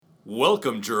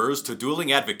Welcome, jurors, to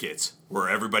Dueling Advocates, where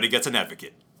everybody gets an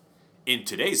advocate. In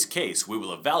today's case, we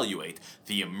will evaluate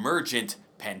the emergent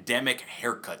pandemic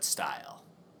haircut style.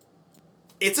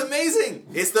 It's amazing!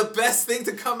 It's the best thing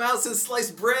to come out since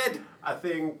sliced bread! I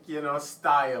think,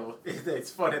 style. It's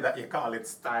funny that you call it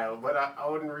style, but I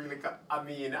wouldn't really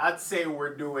I'd say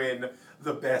we're doing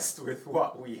the best with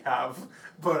what we have,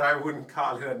 but I wouldn't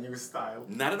call it a new style.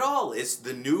 Not at all. It's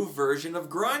the new version of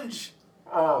grunge.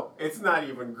 Oh, it's not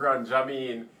even grunge.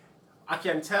 I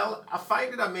can tell. I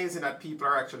find it amazing that people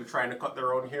are actually trying to cut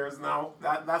their own hairs now.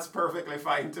 That's perfectly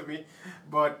fine to me,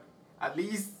 but at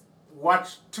least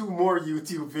watch 2 more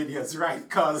YouTube videos, right?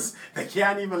 Because they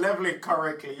can't even level it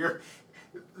correctly.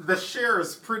 The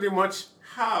shears pretty much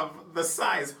have the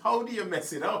size. How do you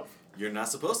mess it up? You're not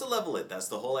supposed to level it. That's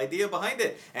the whole idea behind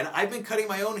it. And I've been cutting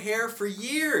my own hair for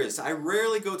years. I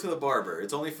rarely go to the barber.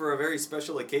 It's only for a very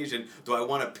special occasion do I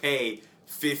want to pay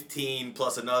 $15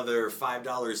 plus another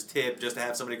 $5 tip just to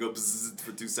have somebody go bzzz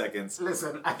for 2 seconds.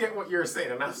 Listen, I get what you're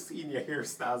saying, and I've seen your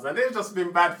hairstyles, and they've just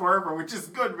been bad forever, which is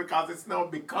good because it's now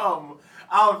become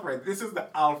Alfred. This is the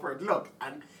Alfred look,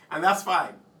 and that's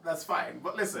fine. That's fine.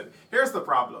 But listen, here's the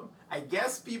problem. I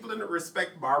guess people didn't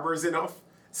respect barbers enough,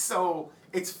 so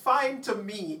it's fine to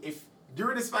me if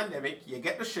during this pandemic you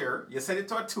get the shear, you set it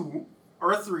to a 2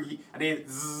 or a 3, and then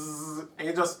zzz, and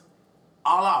you just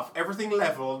all off, everything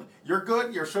leveled, you're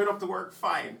good, you're showing up to work,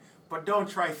 fine. But don't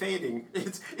try fading.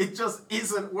 It just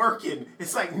isn't working.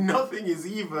 It's like nothing is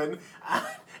even,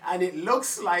 and it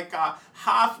looks like a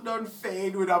half-done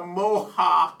fade with a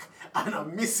mohawk and a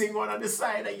missing one on the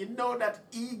side, and you know that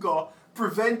ego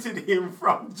prevented him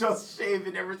from just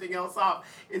shaving everything else off.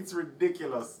 It's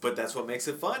ridiculous. But that's what makes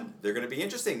it fun. They're going to be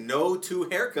interesting. No 2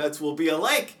 haircuts will be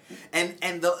alike. And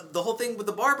the whole thing with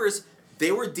the barbers,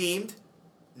 they were deemed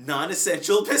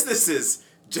non-essential businesses,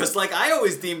 just like I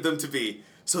always deemed them to be.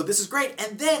 So this is great.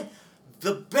 And then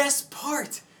the best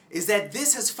part is that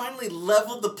this has finally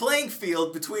leveled the playing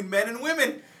field between men and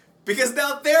women, because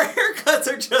now their haircuts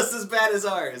are just as bad as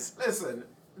ours. Listen,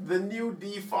 the new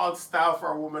default style for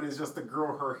a woman is just to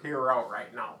grow her hair out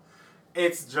right now.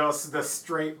 It's just the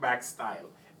straight back style.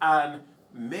 And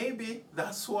maybe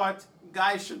that's what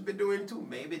guys should be doing too.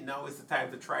 Maybe now is the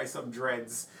time to try some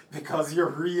dreads because you're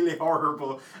really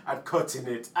horrible at cutting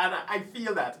it. And I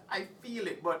feel that. I feel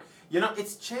it. But,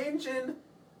 it's changing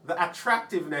the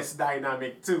attractiveness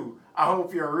dynamic too. I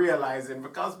hope you're realizing,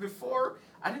 because before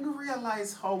I didn't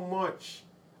realize how much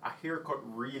a haircut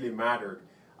really mattered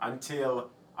until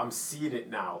I'm seeing it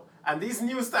now. And these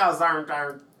new styles aren't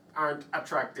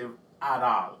attractive at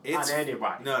all on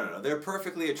anybody. No. They're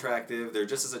perfectly attractive. They're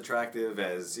just as attractive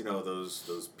as,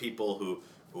 those people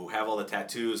who have all the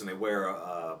tattoos and they wear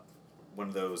one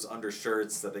of those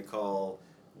undershirts that they call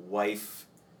wife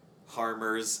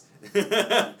harmers.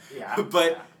 Yeah.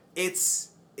 But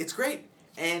it's great.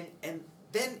 And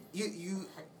then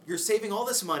you're saving all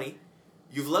this money.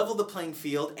 You've leveled the playing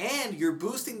field, and you're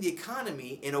boosting the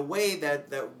economy in a way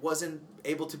that wasn't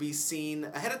able to be seen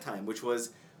ahead of time, which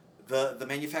was the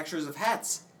manufacturers of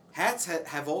hats. Hats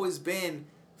have always been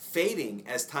fading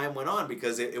as time went on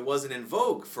because it wasn't in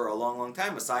vogue for a long, long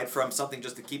time, aside from something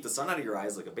just to keep the sun out of your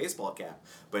eyes like a baseball cap.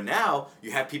 But now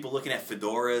you have people looking at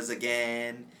fedoras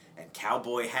again, and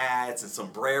cowboy hats, and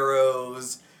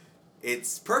sombreros.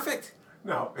 It's perfect.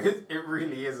 No, it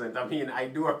really isn't. I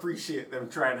do appreciate them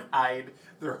trying to hide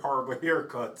their horrible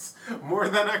haircuts more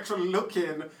than actually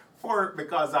looking for it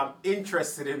because I'm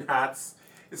interested in hats.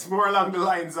 It's more along the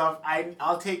lines of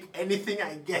I'll take anything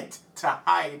I get to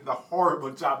hide the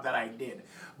horrible job that I did.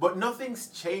 But nothing's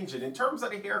changing. In terms of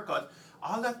the haircut,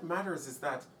 all that matters is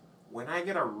that when I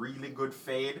get a really good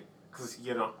fade, because,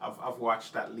 I've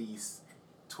watched at least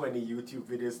 20 YouTube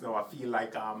videos now. I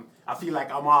feel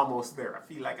like I'm almost there. I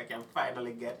feel like I can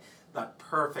finally get that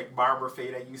perfect barber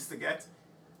fade I used to get.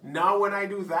 Now when I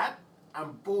do that,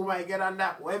 and boom, I get on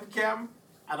that webcam,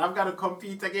 and I've got to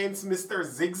compete against Mr.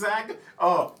 Zigzag.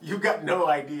 Oh, you got no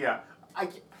idea.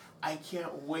 I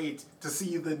can't wait to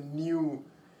see the new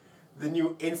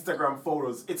Instagram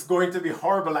photos. It's going to be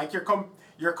horrible. Like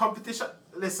your competition.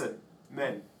 Listen,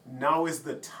 men. Now is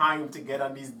the time to get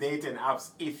on these dating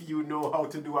apps if you know how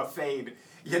to do a fade.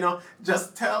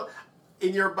 Just tell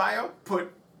in your bio,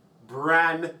 put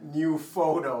brand new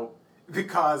photo.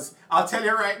 Because I'll tell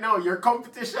you right now, your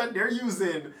competition, they're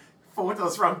using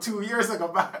photos from 2 years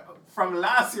ago, from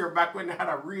last year, back when they had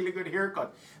a really good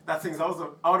haircut. That thing's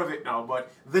also out of it now.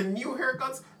 But the new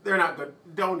haircuts, they're not good.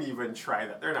 Don't even try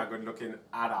that. They're not good looking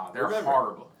at all. They're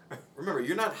horrible. Remember,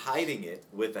 you're not hiding it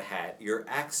with the hat. You're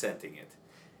accenting it.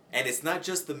 And it's not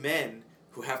just the men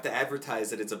who have to advertise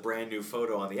that it's a brand new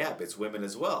photo on the app. It's women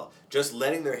as well. Just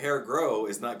letting their hair grow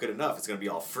is not good enough. It's going to be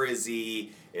all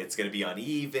frizzy. It's going to be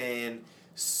uneven.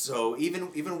 So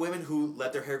even women who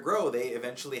let their hair grow, they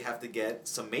eventually have to get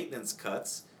some maintenance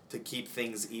cuts to keep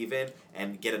things even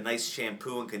and get a nice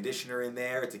shampoo and conditioner in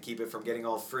there to keep it from getting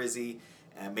all frizzy,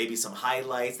 and maybe some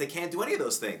highlights. They can't do any of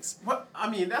those things. Well, I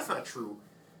mean, that's not true.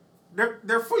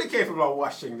 They're fully capable of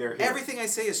washing their hair. Everything I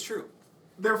say is true.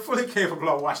 They're fully capable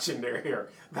of washing their hair.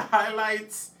 The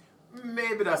highlights,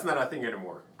 maybe that's not a thing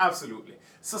anymore. Absolutely.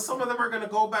 So some of them are going to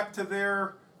go back to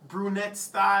their brunette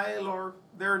style or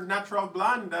their natural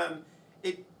blonde, and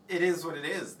it is what it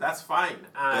is. That's fine.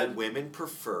 And but women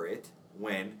prefer it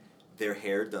when their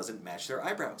hair doesn't match their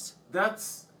eyebrows.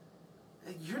 That's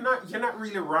you're not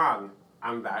really wrong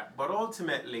on that. But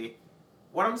ultimately,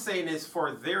 what I'm saying is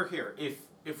for their hair,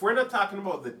 if we're not talking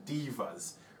about the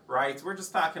divas, right? We're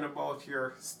just talking about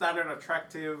your standard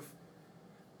attractive,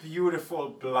 beautiful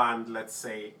blonde, let's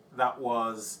say, that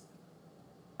was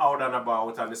out and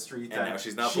about on the street. And now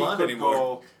she's not blonde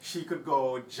anymore. She could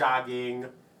go jogging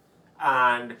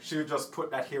and she would just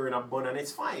put that hair in a bun and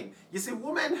it's fine. You see,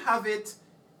 women have it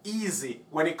easy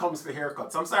when it comes to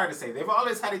haircuts. I'm sorry to say, they've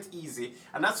always had it easy,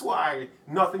 and that's why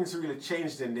nothing's really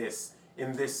changed in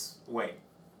this way.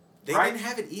 They didn't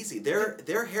have it easy. Their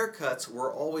haircuts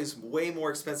were always way more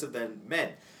expensive than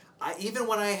men. Even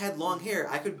when I had long hair,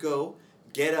 I could go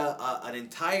get an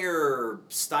entire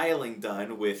styling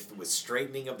done with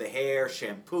straightening of the hair,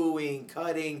 shampooing,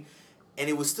 cutting, and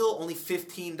it was still only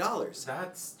 $15.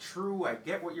 That's true. I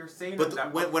get what you're saying.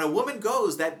 But when a woman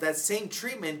goes, that same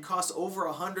treatment costs over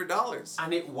 $100.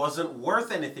 And it wasn't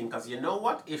worth anything, because you know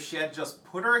what? If she had just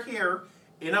put her hair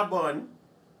in a bun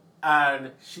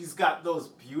and she's got those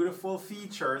beautiful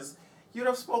features, you'd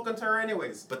have spoken to her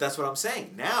anyways. But that's what I'm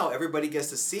saying. Now everybody gets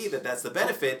to see that that's the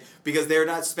benefit because they're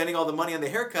not spending all the money on the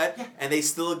haircut, and they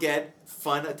still get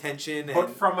fun attention. But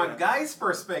from a guy's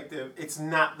perspective, it's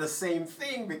not the same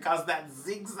thing because that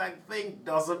zigzag thing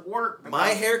doesn't work. My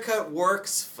haircut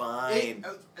works fine.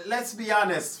 Let's be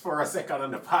honest for a second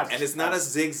on the podcast. And it's not a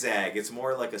zigzag. It's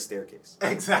more like a staircase.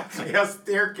 Exactly, a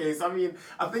staircase. I mean,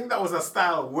 I think that was a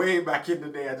style way back in the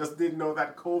day. I just didn't know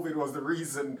that COVID was the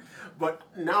reason. But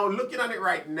now, looking at it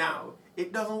right now,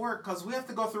 it doesn't work because we have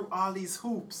to go through all these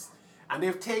hoops. And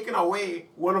they've taken away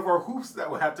one of our hoops that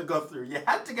we had to go through. You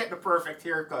had to get the perfect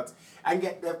haircuts and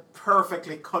get the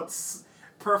perfectly cut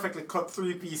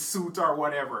 3-piece suit or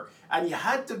whatever. And you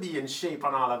had to be in shape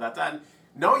and all of that. And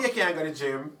now you can't go to the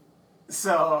gym.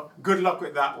 So good luck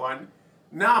with that one.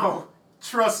 Now,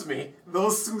 trust me,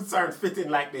 those suits aren't fitting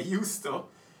like they used to.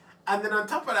 And then on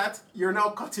top of that, you're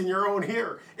now cutting your own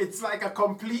hair. It's like a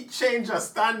complete change of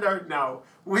standard now,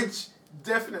 which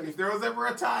definitely, if there was ever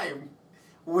a time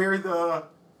where the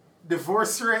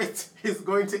divorce rate is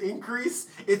going to increase,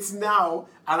 it's now,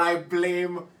 and I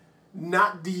blame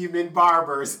not deeming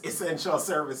barbers essential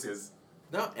services.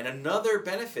 No, and another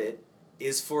benefit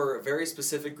is for a very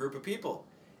specific group of people.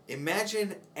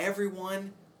 Imagine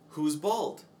everyone who's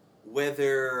bald.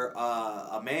 Whether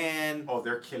a man... Oh,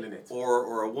 they're killing it.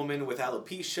 Or a woman with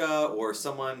alopecia, or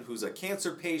someone who's a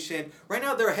cancer patient. Right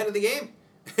now, they're ahead of the game.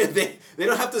 They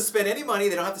don't have to spend any money.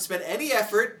 They don't have to spend any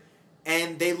effort.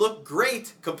 And they look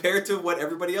great compared to what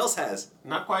everybody else has.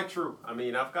 Not quite true. I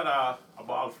mean, I've got a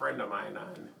bald friend of mine,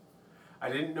 and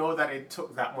I didn't know that it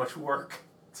took that much work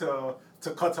to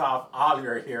cut off all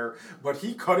your hair. But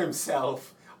he cut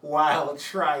himself while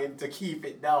trying to keep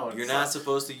it down. You're not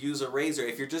supposed to use a razor.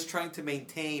 If you're just trying to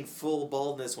maintain full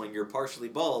baldness when you're partially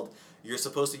bald, you're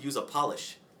supposed to use a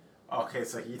polish. Okay,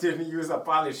 so he didn't use a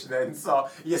polish then. So,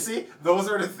 you see, those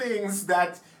are the things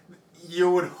that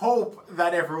you would hope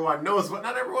that everyone knows, but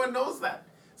not everyone knows that.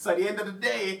 So at the end of the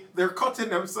day, they're cutting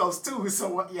themselves too. So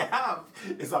what you have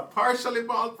is a partially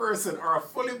bald person or a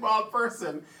fully bald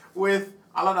person with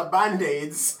a lot of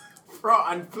Band-Aids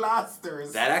and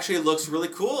plasters. That actually looks really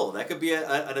cool. That could be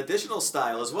an additional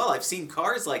style as well. I've seen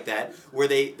cars like that where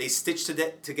they stitch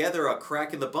together a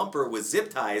crack in the bumper with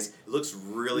zip ties. It looks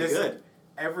really good.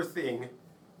 Everything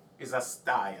is a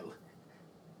style,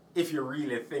 if you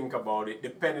really think about it,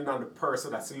 depending on the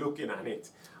person that's looking at it.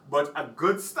 But a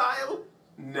good style?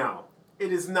 No.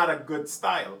 It is not a good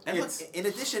style. And look, in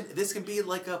addition, this can be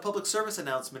like a public service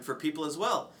announcement for people as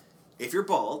well. If you're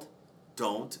bald,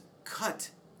 don't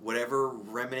cut whatever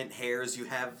remnant hairs you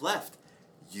have left.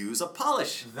 Use a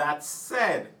polish. That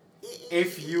said,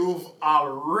 if you've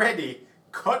already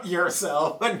cut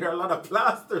yourself and there are a lot of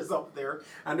plasters up there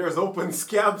and there's open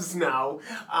scabs now,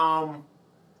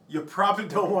 you probably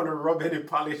don't want to rub any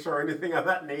polish or anything of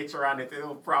that nature on it.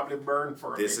 It'll probably burn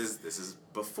for a bit. This is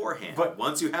beforehand. But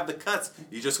once you have the cuts,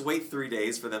 you just wait 3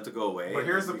 days for them to go away. But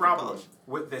here's the problem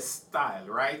with this style,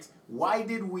 right? Why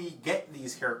did we get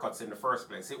these haircuts in the first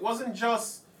place? It wasn't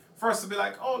just for us to be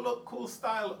like, oh, look, cool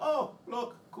style. Oh,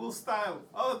 look, cool style.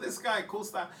 Oh, this guy, cool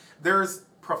style. There's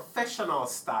professional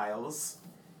styles.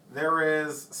 There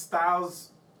is styles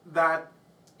that,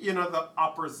 you know, the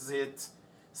opposite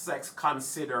sex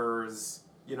considers,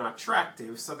 you know,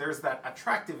 attractive. So there's that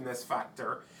attractiveness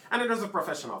factor. And then there's a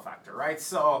professional factor, right?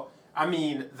 So, I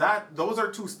mean, those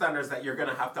are two standards that you're going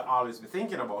to have to always be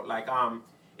thinking about. Like,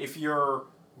 if you're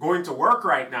going to work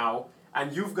right now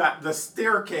and you've got the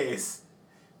staircase,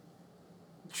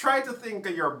 try to think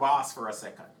of your boss for a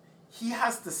second. He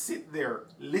has to sit there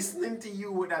listening to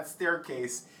you with that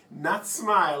staircase, not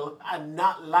smile and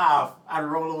not laugh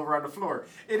and roll over on the floor.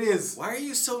 It is. Why are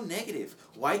you so negative?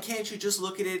 Why can't you just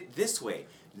look at it this way?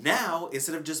 Now,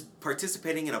 instead of just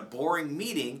participating in a boring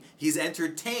meeting, he's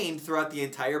entertained throughout the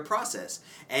entire process.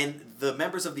 And the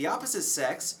members of the opposite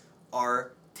sex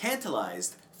are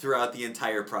tantalized throughout the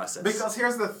entire process. Because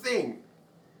here's the thing.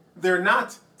 They're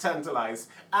not tantalized.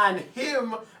 And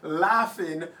him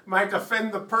laughing might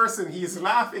offend the person he's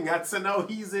laughing at, so now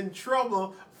he's in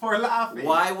trouble for laughing.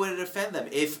 Why would it offend them?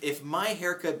 If my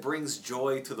haircut brings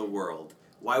joy to the world,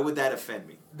 why would that offend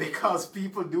me? Because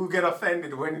people do get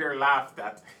offended when they're laughed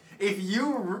at. If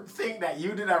you think that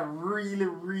you did a really,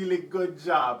 really good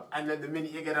job, and then the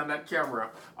minute you get on that camera,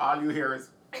 all you hear is,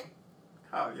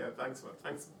 oh yeah, thanks, man,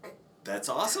 thanks. That's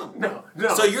awesome. No.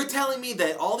 So you're telling me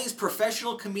that all these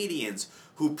professional comedians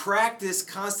who practice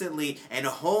constantly and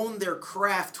hone their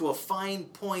craft to a fine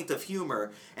point of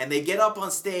humor, and they get up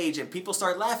on stage and people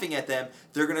start laughing at them,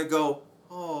 they're going to go,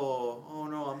 oh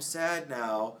no, I'm sad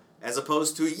now. As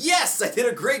opposed to, yes, I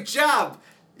did a great job.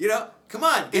 You know, come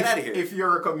on, get out of here. If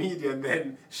you're a comedian,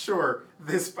 then sure,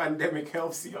 this pandemic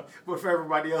helps you. But for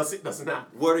everybody else, it does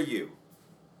not. What are you?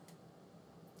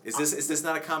 Is this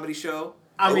not a comedy show?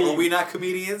 I mean, are we not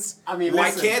comedians? I mean, why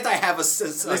listen, can't I have a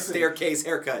staircase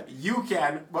haircut? You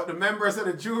can, but the members of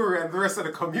the jury and the rest of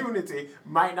the community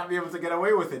might not be able to get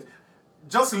away with it.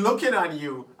 Just looking at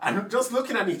you and just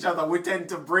looking at each other, we tend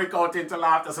to break out into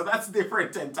laughter. So that's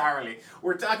different entirely.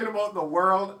 We're talking about the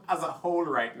world as a whole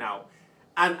right now.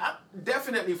 And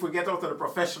definitely if we get out to the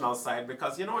professional side,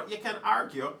 because you know what, you can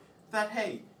argue that,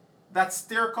 hey, that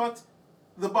stair cut,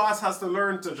 the boss has to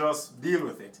learn to just deal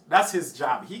with it. That's his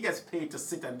job. He gets paid to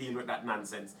sit and deal with that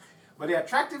nonsense. But the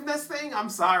attractiveness thing, I'm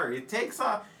sorry, it takes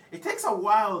a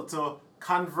while to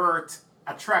convert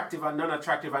attractive and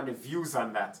non-attractive and the views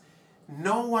on that.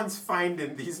 No one's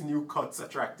finding these new cuts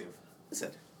attractive.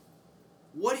 Listen,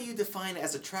 what do you define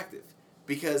as attractive?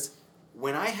 Because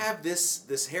when I have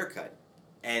this haircut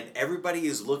and everybody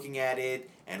is looking at it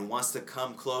and wants to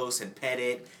come close and pet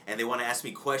it and they want to ask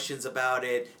me questions about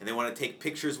it and they want to take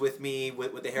pictures with me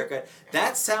with the haircut,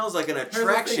 that sounds like an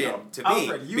attraction to me.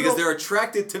 Alfred, because they're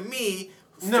attracted to me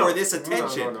for this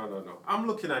attention. No. I'm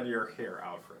looking at your hair,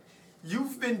 Alfred.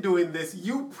 You've been doing this.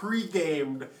 You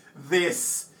pre-gamed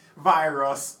this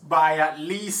virus by at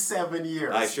least 7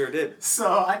 years. I sure did.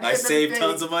 So I saved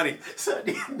tons of money. So at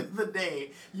the end of the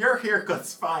day, your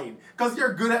haircut's fine. Because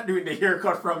you're good at doing the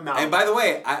haircut from now. And by the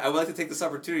way, I would like to take this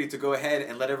opportunity to go ahead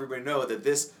and let everybody know that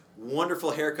this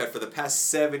wonderful haircut for the past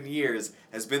 7 years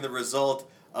has been the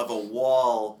result of a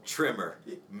wall trimmer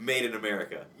made in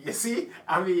America. You see?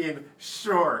 I mean,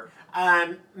 sure.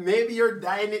 And maybe you're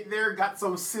dyeing it there, got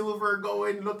some silver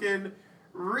going, looking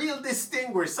real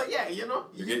distinguished. So yeah, you know.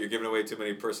 You're giving away too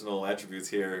many personal attributes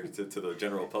here to the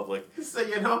general public. So,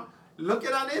 you know,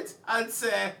 looking at it and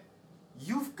say,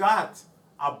 you've got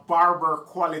a barber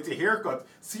quality haircut.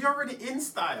 So you're already in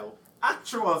style,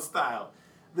 actual style.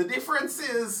 The difference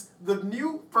is the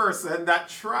new person that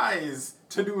tries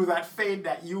to do that fade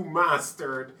that you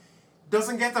mastered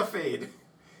doesn't get a fade.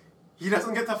 He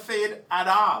doesn't get a fade at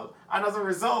all. And as a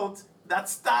result, that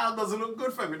style doesn't look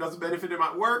good for him. It doesn't benefit him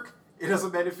at work. It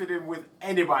doesn't benefit him with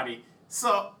anybody.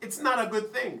 So it's not a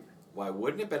good thing. Why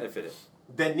wouldn't it benefit him?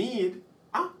 The need,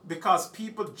 because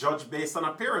people judge based on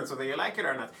appearance, whether you like it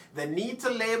or not. The need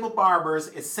to label barbers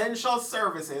essential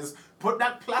services, put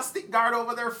that plastic guard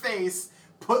over their face,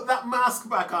 put that mask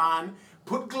back on,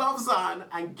 put gloves on,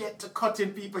 and get to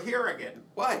cutting people hair again.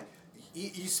 Why?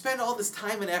 You spend all this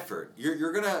time and effort.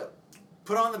 You're going to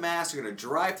put on the mask, you're going to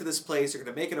drive to this place, you're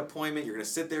going to make an appointment, you're going to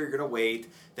sit there, you're going to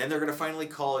wait, then they're going to finally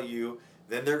call you,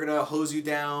 then they're going to hose you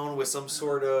down with some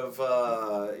sort of,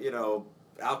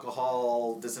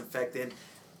 alcohol disinfectant.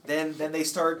 then they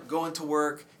start going to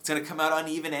work. It's going to come out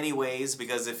uneven anyways,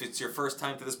 because if it's your first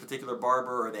time to this particular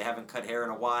barber or they haven't cut hair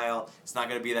in a while, it's not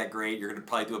going to be that great. You're going to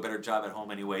probably do a better job at home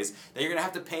anyways. Then you're going to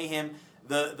have to pay him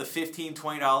the $15,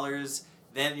 $20.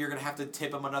 Then you're going to have to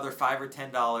tip him another $5 or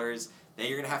 $10. Then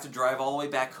you're going to have to drive all the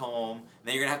way back home.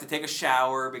 Then you're going to have to take a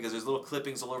shower because there's little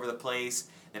clippings all over the place.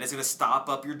 Then it's going to stop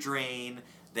up your drain.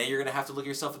 Then you're going to have to look at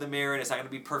yourself in the mirror and it's not going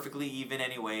to be perfectly even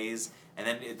anyways. And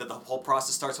then the whole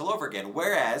process starts all over again.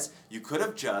 Whereas you could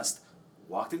have just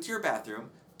walked into your bathroom,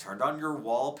 turned on your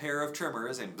wall pair of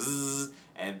trimmers, and bzzz,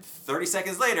 and 30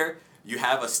 seconds later, you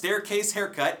have a staircase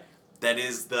haircut that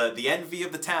is the envy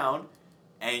of the town,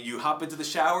 and you hop into the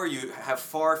shower, you have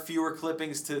far fewer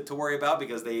clippings to worry about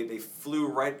because they flew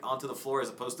right onto the floor as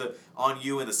opposed to on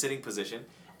you in the sitting position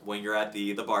when you're at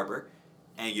the barber.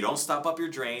 And you don't stop up your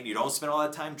drain, you don't spend all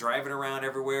that time driving around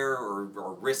everywhere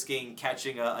or risking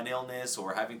catching an illness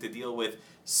or having to deal with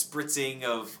spritzing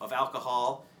of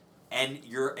alcohol, and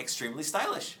you're extremely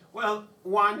stylish. Well,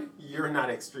 one, you're not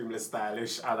extremely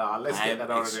stylish at all. Let's get that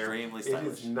out of there. Extremely stylish.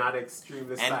 It is not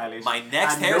extremely stylish. My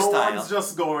next and hairstyle. No one's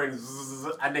just going zzz,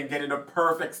 and then getting a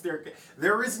perfect staircase.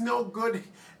 There is no good.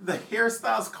 The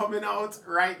hairstyles coming out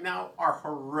right now are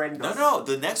horrendous. No.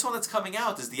 The next one that's coming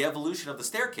out is the evolution of the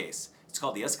staircase. It's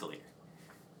called the escalator.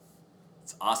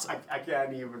 It's awesome. I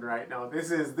can't even right now. This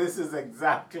is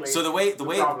exactly so the way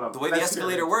problem. the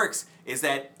escalator works is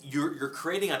that you're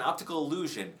creating an optical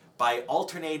illusion by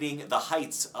alternating the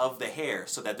heights of the hair,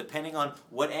 so that depending on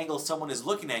what angle someone is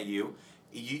looking at you,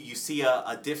 you see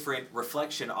a different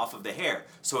reflection off of the hair.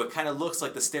 So it kind of looks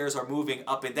like the stairs are moving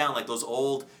up and down, like those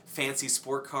old fancy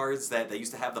sport cars that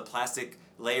used to have the plastic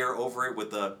layer over it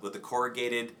with the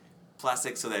corrugated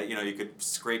plastic, so that you could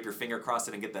scrape your finger across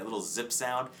it and get that little zip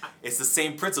sound. It's the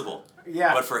same principle,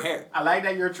 but for hair. I like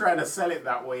that you're trying to sell it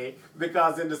that way,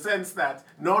 because in the sense that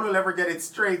no one will ever get it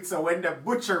straight, so when they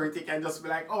butcher it, you can just be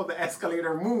like, oh, the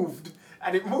escalator moved,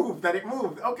 and it moved, and it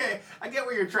moved. Okay, I get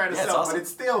what you're trying to sell, awesome. but it's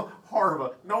still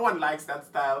horrible. No one likes that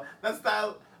style. That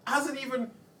style hasn't even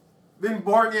been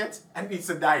born yet and needs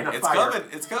to die in a fire.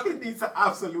 It's coming. It needs to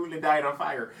absolutely die in a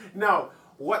fire. Now,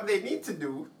 what they need to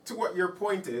do, to what your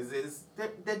point is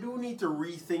they do need to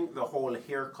rethink the whole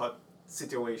haircut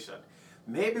situation.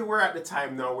 Maybe we're at the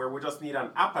time now where we just need an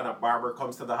app and a barber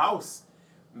comes to the house.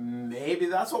 Maybe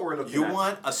that's what we're looking at. You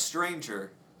want a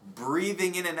stranger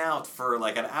breathing in and out for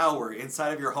like an hour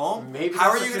inside of your home? Maybe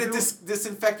How are you going to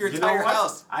disinfect your entire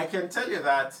house? I can tell you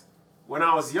that when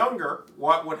I was younger,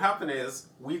 what would happen is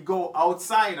we'd go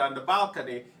outside on the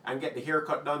balcony and get the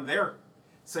haircut done there.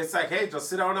 So it's like, hey, just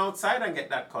sit down outside and get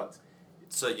that cut.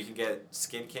 So you can get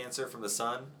skin cancer from the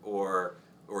sun or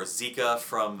Zika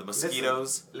from the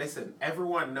mosquitoes. Listen,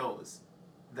 everyone knows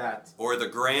that. Or the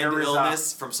grand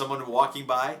illness from someone walking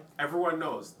by. Everyone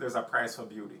knows there's a price for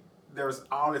beauty. There's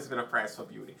always been a price for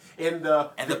beauty. In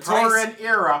the Victorian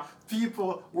era,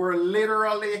 people were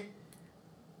literally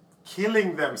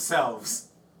killing themselves,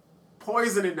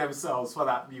 poisoning themselves for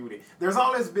that beauty. There's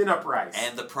always been a price.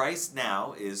 And the price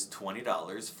now is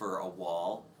 $20 for a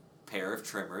wall pair of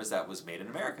trimmers that was made in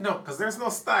America. No, because there's no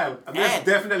style. And there's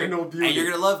definitely no beauty. And you're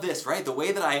going to love this, right? The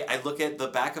way that I look at the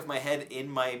back of my head in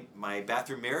my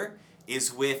bathroom mirror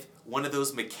is with one of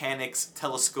those mechanics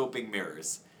telescoping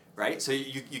mirrors, right? So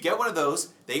you get one of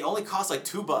those. They only cost like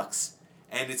 $2.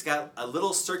 And it's got a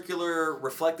little circular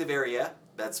reflective area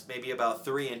that's maybe about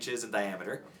 3 inches in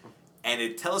diameter. And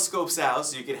it telescopes out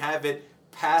so you can have it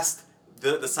past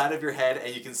the side of your head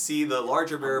and you can see the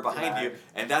larger mirror behind you,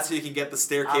 and that's how you can get the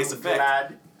staircase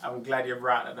effect. I'm glad you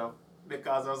brought it up,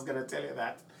 because I was going to tell you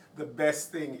that the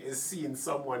best thing is seeing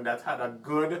someone that had a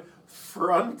good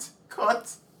front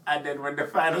cut, and then when they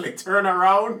finally turn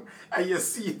around and you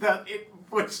see that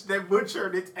they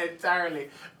butchered it entirely.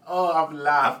 Oh, I've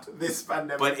laughed this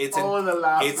pandemic. But it's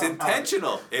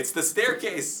intentional. It's the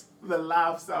staircase. The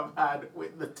laughs I've had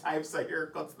with the types of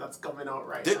haircuts that's coming out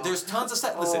right now. There's tons of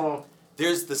stuff. Listen,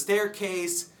 there's the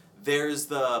staircase, there's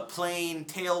the plain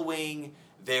tail wing,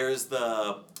 there's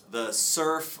the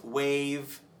surf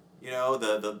wave,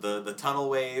 the tunnel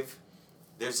wave.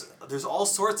 There's all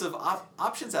sorts of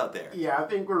options out there. Yeah, I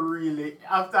think we're really,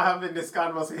 after having this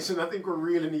conversation, I think we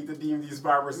really need to deem these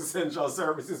barbers essential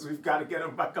services. We've got to get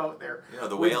them back out there.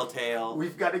 The whale tail.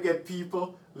 We've got to get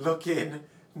people looking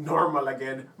normal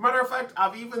again. Matter of fact,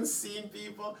 I've even seen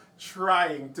people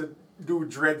trying to do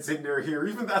dreads in their hair.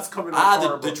 Even that's coming out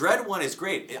horrible. The dread one is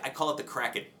great. I call it the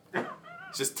Kraken.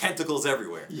 It's just tentacles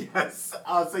everywhere. Yes.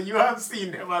 So you have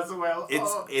seen them as well.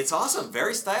 It's awesome.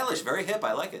 Very stylish. Very hip.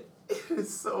 I like it. It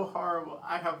is so horrible.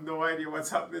 I have no idea what's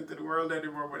happening to the world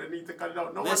anymore, but I need to cut it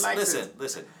out. No one likes it.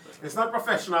 Listen. It's not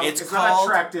professional. It's not called,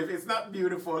 attractive. It's not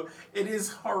beautiful. It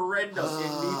is horrendous. It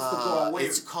needs to go away.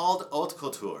 It's called haute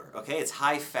couture. Okay, it's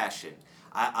high fashion.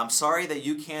 I'm sorry that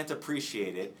you can't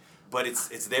appreciate it, but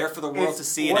it's there for the world to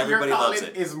see, and everybody loves it.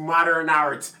 What you're calling is modern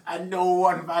art, and no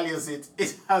one values it.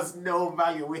 It has no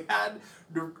value. We had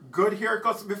the good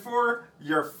haircuts before.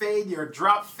 Your fade, your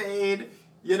drop fade.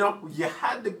 You know, you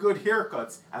had the good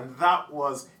haircuts, and that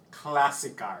was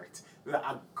classic art.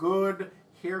 A good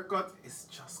haircut is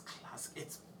just classic.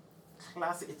 It's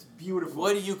classic. It's beautiful.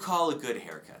 What do you call a good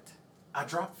haircut? A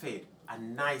drop fade. A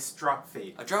nice drop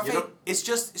fade. A drop fade. It's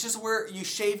just where you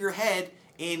shave your head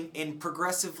in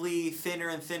progressively thinner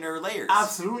and thinner layers.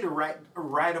 Absolutely,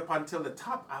 right up until the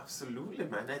top. Absolutely,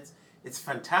 man. It's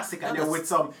fantastic. And then with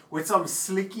some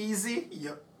Slick Easy,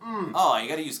 Oh, you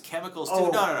got to use chemicals too?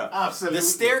 No. Absolutely. The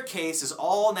staircase is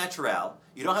all natural.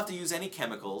 You don't have to use any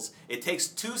chemicals. It takes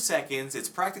 2 seconds. It's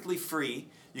practically free.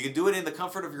 You can do it in the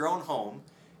comfort of your own home,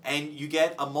 and you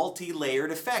get a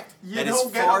multi-layered effect. That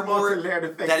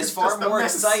is far more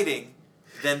exciting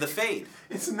than the fade.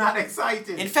 It's not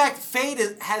exciting. In fact, fade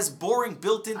has boring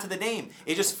built into the name.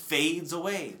 It just fades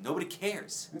away. Nobody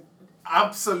cares.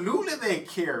 Absolutely, they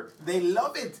care. They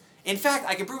love it. In fact,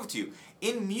 I can prove it to you.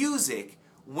 In music,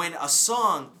 when a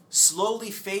song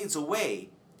slowly fades away,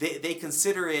 they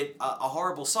consider it a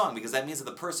horrible song because that means that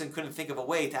the person couldn't think of a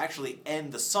way to actually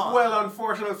end the song. Well,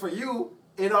 unfortunately for you,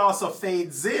 it also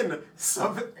fades in.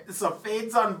 So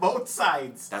fades on both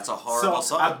sides. That's a horrible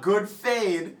song. A good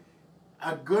fade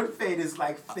is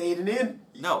like fading in.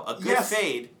 No, a good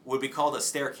fade would be called a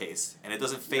staircase, and it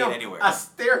doesn't fade anywhere. A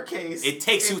staircase. It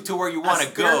takes you to where you want to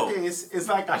go. A staircase is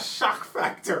like a shock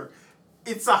factor.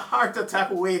 It's a heart attack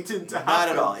waiting to happen. Not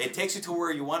at all. It takes you to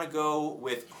where you want to go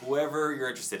with whoever you're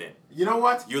interested in. You know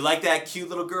what? You like that cute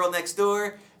little girl next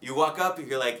door. You walk up and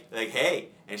you're like, hey,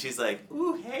 and she's like,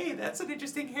 ooh, hey, that's an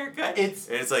interesting haircut. It's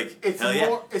like, hell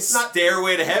yeah. It's not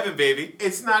Stairway to Heaven, baby.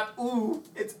 It's not ooh,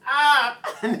 it's ah.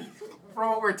 And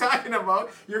from what we're talking about,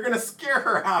 you're gonna scare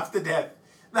her half to death.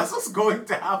 That's what's going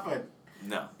to happen.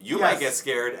 No, you might get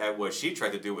scared at what she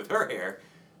tried to do with her hair.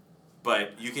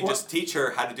 But you can just teach her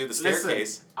how to do the staircase.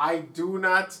 Listen, I do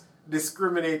not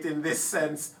discriminate in this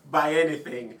sense by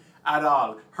anything at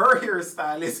all. Her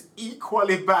hairstyle is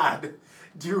equally bad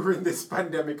during this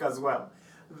pandemic as well.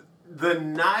 The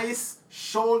nice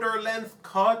shoulder length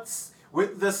cuts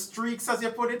with the streaks, as you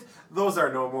put it, those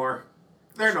are no more.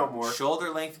 They're no more.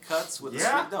 Shoulder length cuts with the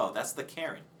streak? No, that's the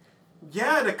Karen.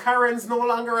 Yeah, the Karen's no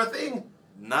longer a thing.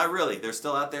 Not really. They're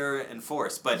still out there in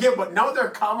force, but but now they're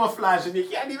camouflaging. You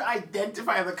can't even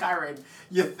identify the Karen.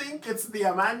 You think it's the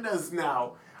Amandas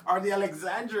now, or the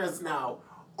Alexandras now,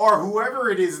 or whoever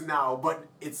it is now, but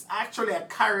it's actually a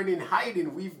Karen in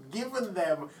hiding. We've given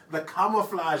them the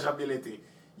camouflage ability.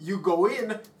 You go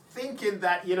in thinking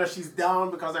that, she's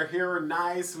down because her hair is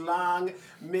nice, long,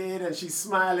 mid, and she's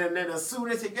smiling, and then as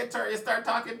soon as you get to her, you start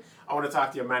talking, I want to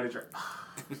talk to your manager.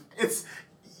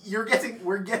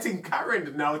 We're getting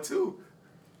Karen now too.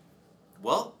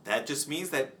 Well, that just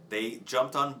means that they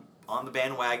jumped on the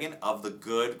bandwagon of the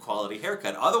good quality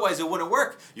haircut. Otherwise, it wouldn't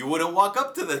work. You wouldn't walk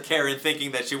up to the Karen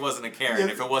thinking that she wasn't a Karen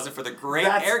if it wasn't for the great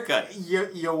haircut.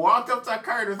 You walked up to a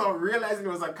Karen without realizing it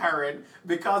was a Karen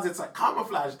because it's a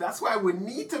camouflage. That's why we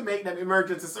need to make them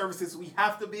emergency services. We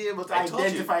have to be able to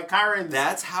identify Karens.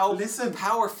 That's how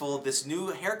powerful this new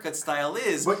haircut style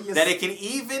is, that it can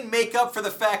even make up for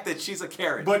the fact that she's a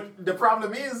Karen. But the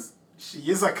problem is, she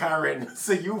is a Karen.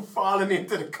 So you've fallen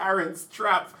into the Karen's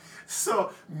trap.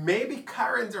 So maybe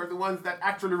Karens are the ones that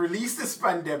actually released this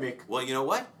pandemic. Well, you know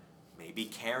what? Maybe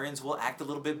Karens will act a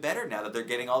little bit better now that they're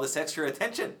getting all this extra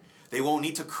attention. They won't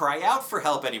need to cry out for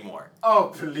help anymore.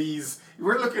 Oh, please.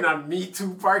 We're looking on Me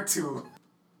Too Part 2.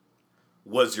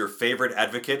 Was your favorite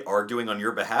advocate arguing on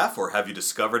your behalf, or have you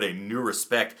discovered a new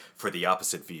respect for the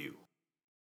opposite view?